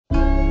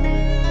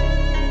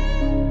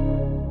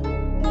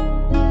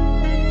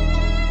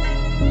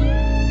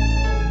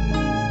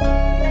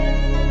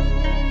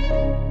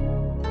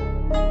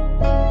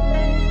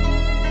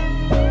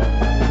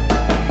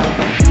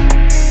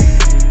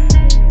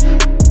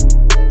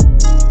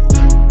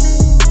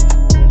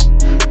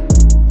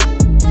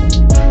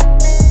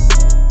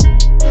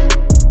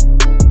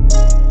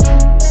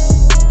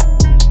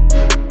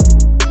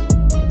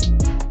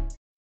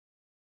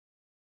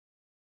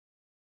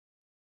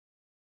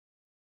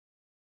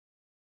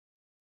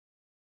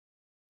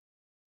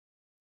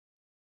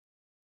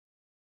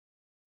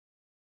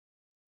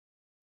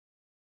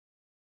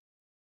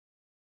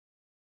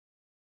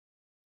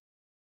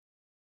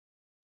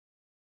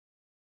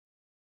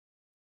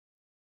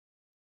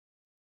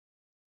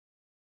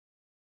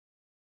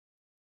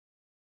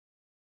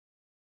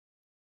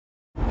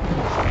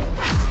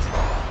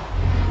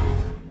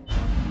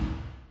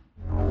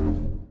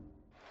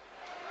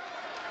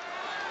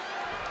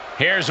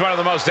Here's one of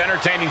the most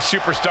entertaining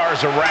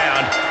superstars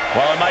around.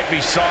 While it might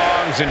be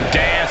songs and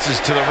dances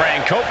to the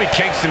ring, Kofi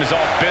Kingston is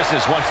all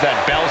business once that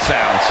bell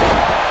sounds.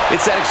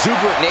 It's that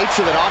exuberant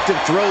nature that often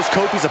throws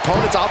Kofi's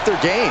opponents off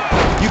their game.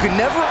 You can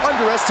never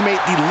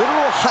underestimate the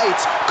literal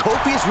heights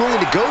Kofi is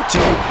willing to go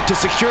to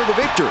secure the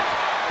victory.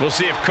 We'll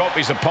see if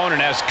Kofi's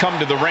opponent has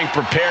come to the ring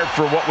prepared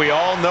for what we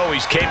all know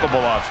he's capable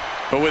of.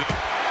 But with...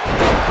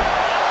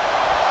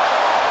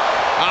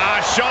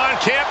 Shawn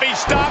can't be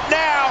stopped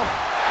now.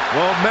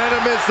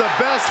 Momentum is the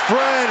best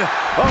friend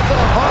of the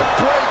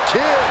Heartbreak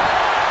Kid.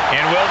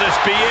 And will this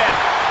be it?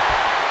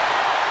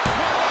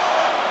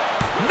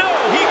 No,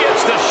 he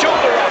gets the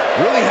shoulder up.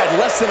 Really had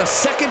less than a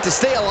second to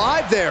stay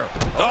alive there.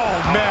 Oh,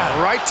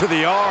 man, right to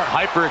the arm.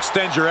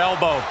 Hyperextend your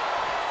elbow.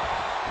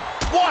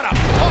 What a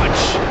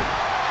punch.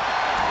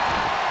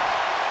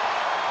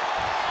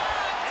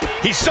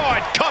 He saw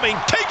it coming,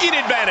 taking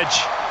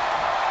advantage.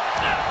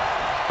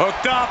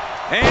 Hooked up,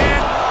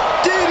 and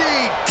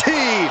DDT.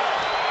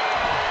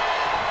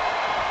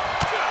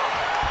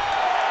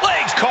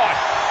 Legs caught.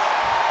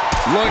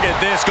 Look at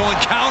this, going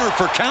counter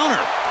for counter.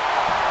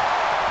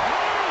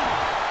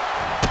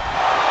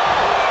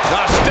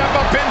 A step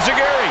up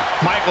enziguri.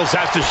 Michaels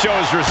has to show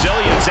his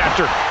resilience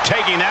after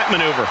taking that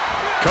maneuver.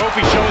 Kofi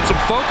showing some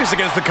focus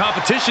against the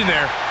competition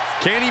there.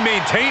 Can he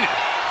maintain it?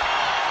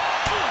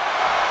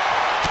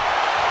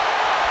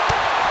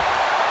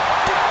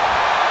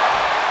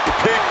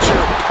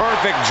 Picture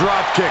perfect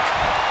drop kick.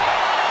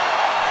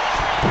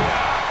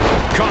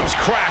 Comes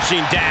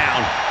crashing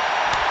down.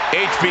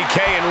 HBK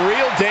in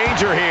real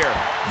danger here.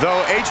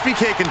 Though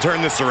HBK can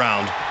turn this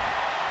around.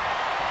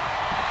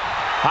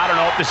 I don't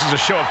know if this is a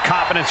show of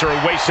confidence or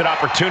a wasted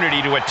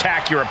opportunity to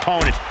attack your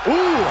opponent.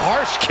 Ooh,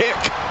 harsh kick.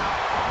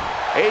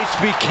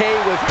 HBK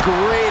with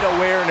great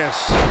awareness.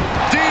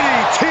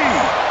 DDT.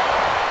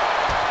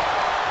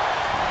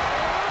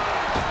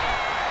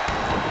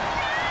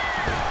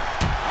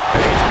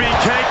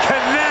 HBK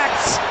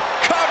connects.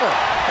 Cover.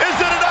 Is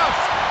it enough?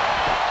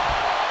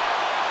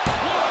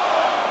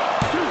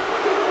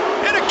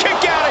 And a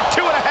kick out at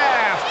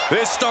 2.5.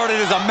 This started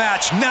as a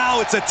match. Now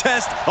it's a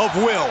test of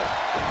will.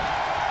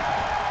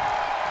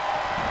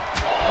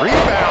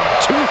 Rebound,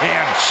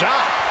 two-hand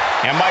shot.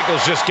 And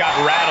Michaels just got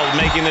rattled,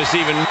 making this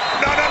even...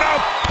 No.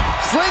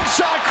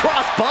 Slingshot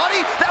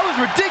crossbody? That was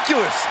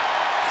ridiculous.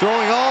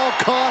 Throwing all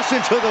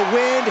caution to the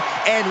wind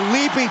and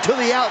leaping to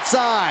the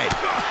outside.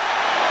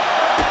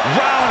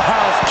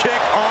 Roundhouse kick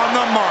on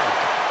the mark.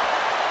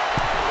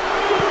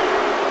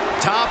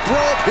 Top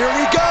rope, here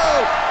we go.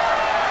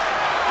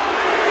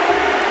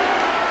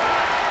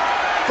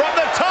 From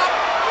the top.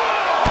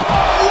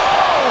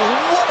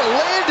 Whoa, what a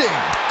landing.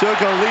 Took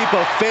a leap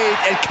of faith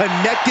and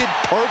connected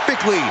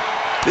perfectly.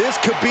 This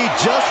could be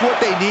just what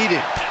they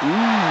needed.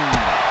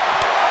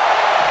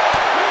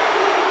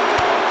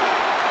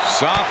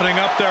 Softening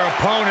up their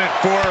opponent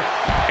for...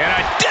 And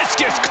a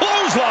discus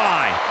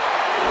clothesline.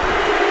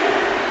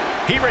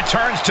 He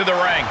returns to the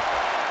ring.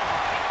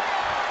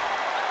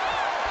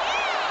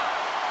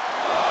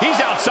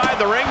 He's outside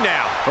the ring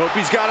now. Hope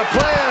he's got a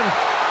plan.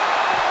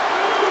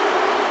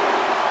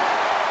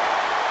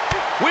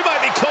 We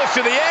might be close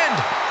to the end.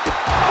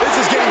 This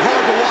is getting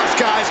hard to watch,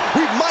 guys.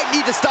 We might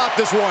need to stop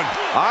this one.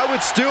 I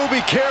would still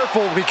be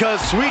careful because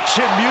Sweet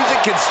Chin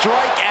music can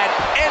strike at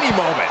any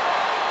moment.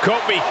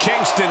 Kofi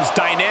Kingston's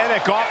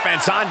dynamic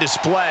offense on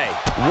display.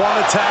 One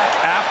attack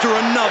after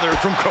another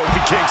from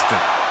Kofi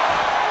Kingston.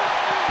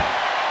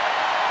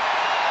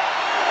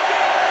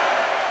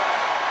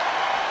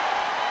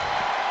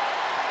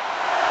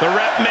 The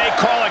ref may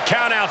call a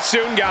count out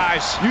soon,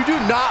 guys. You do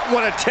not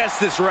want to test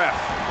this ref.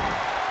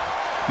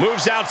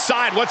 Moves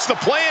outside. What's the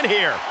plan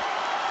here?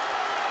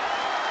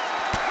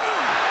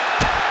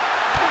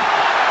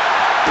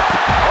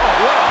 Oh,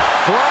 what a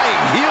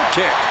flying heel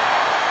kick.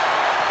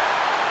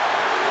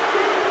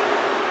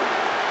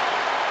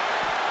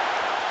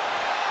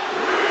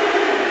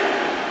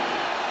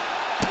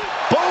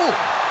 Boom!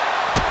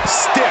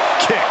 Stiff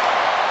kick.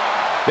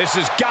 This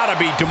has got to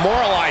be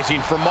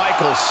demoralizing for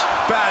Michaels.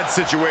 Bad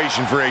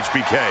situation for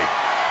HBK.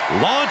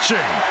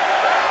 Launching.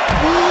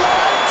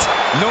 What?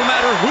 No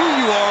matter who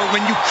you are,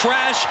 when you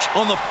crash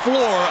on the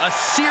floor, a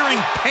searing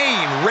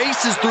pain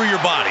races through your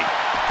body.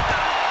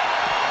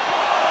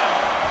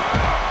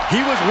 He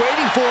was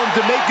waiting for him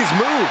to make his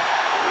move.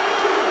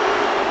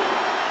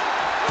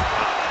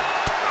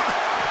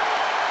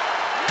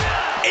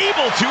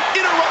 Able to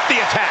interrupt the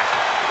attack.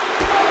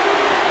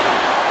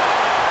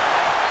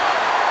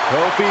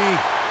 Kofi.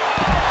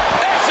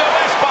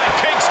 SOS by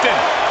Kingston.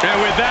 And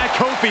with that,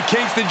 Kofi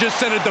Kingston just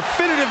sent a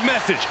definitive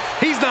message.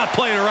 He's not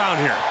playing around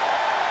here.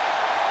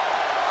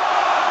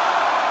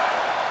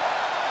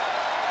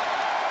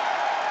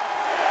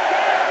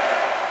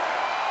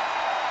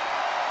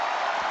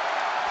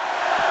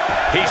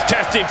 He's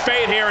testing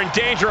fate here, in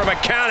danger of a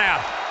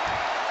countout.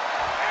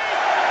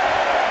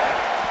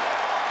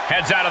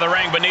 Heads out of the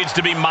ring, but needs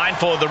to be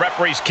mindful of the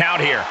referee's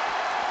count here.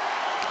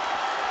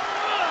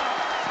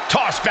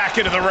 Tossed back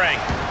into the ring.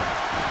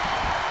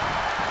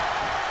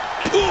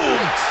 Ooh!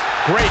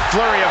 Great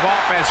flurry of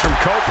offense from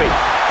Kofi.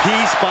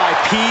 Piece by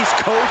piece,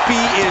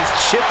 Kofi is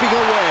chipping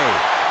away.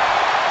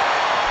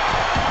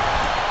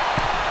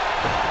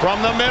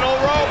 From the middle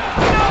rope.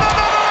 No!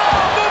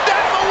 Moved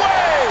out of the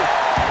way!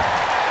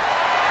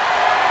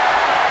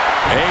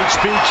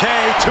 HBK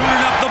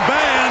tuning up the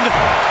band.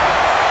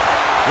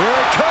 Here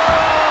it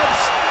comes!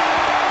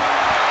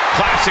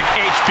 Classic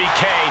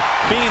HBK,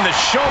 being the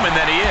showman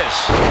that he is.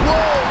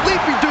 Whoa,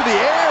 leaping through the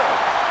air!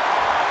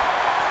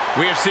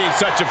 We have seen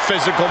such a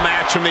physical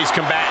match from these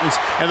combatants,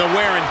 and the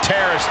wear and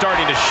tear is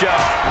starting to show.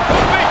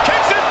 Kofi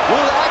kicks it!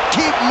 Will that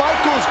keep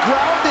Michaels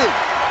grounded?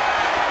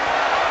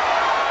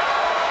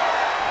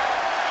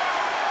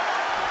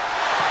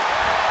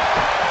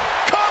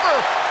 Cover!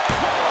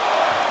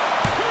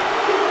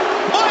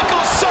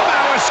 Michaels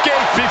somehow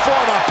escaped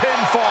before the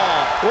pinfall.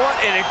 What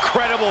an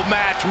incredible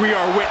match we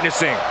are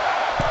witnessing.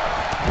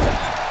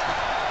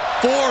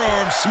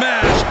 Forearm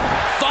smash,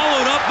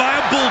 followed up by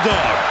a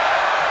bulldog.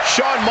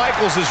 Shawn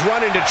Michaels is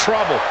run into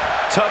trouble.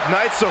 Tough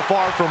night so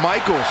far for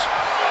Michaels.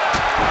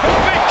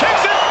 Kofi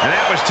kicks it! And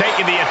that was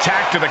taking the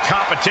attack to the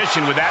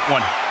competition with that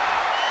one.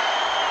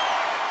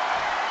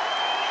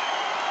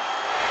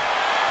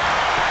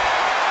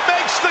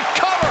 Makes the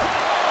cover!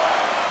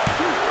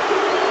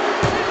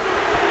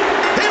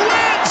 He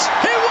wins!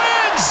 He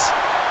wins!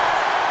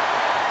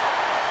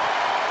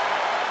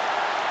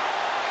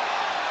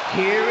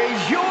 Here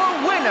is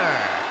your winner,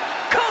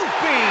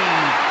 Kofi.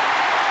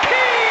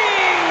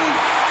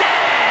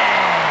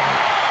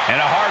 And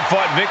a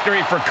hard-fought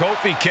victory for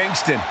Kofi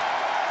Kingston.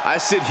 I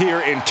sit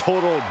here in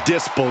total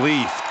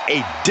disbelief.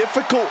 A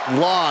difficult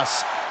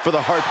loss for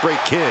the Heartbreak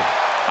Kid.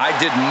 I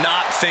did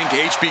not think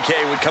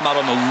HBK would come out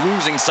on the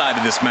losing side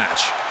of this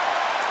match.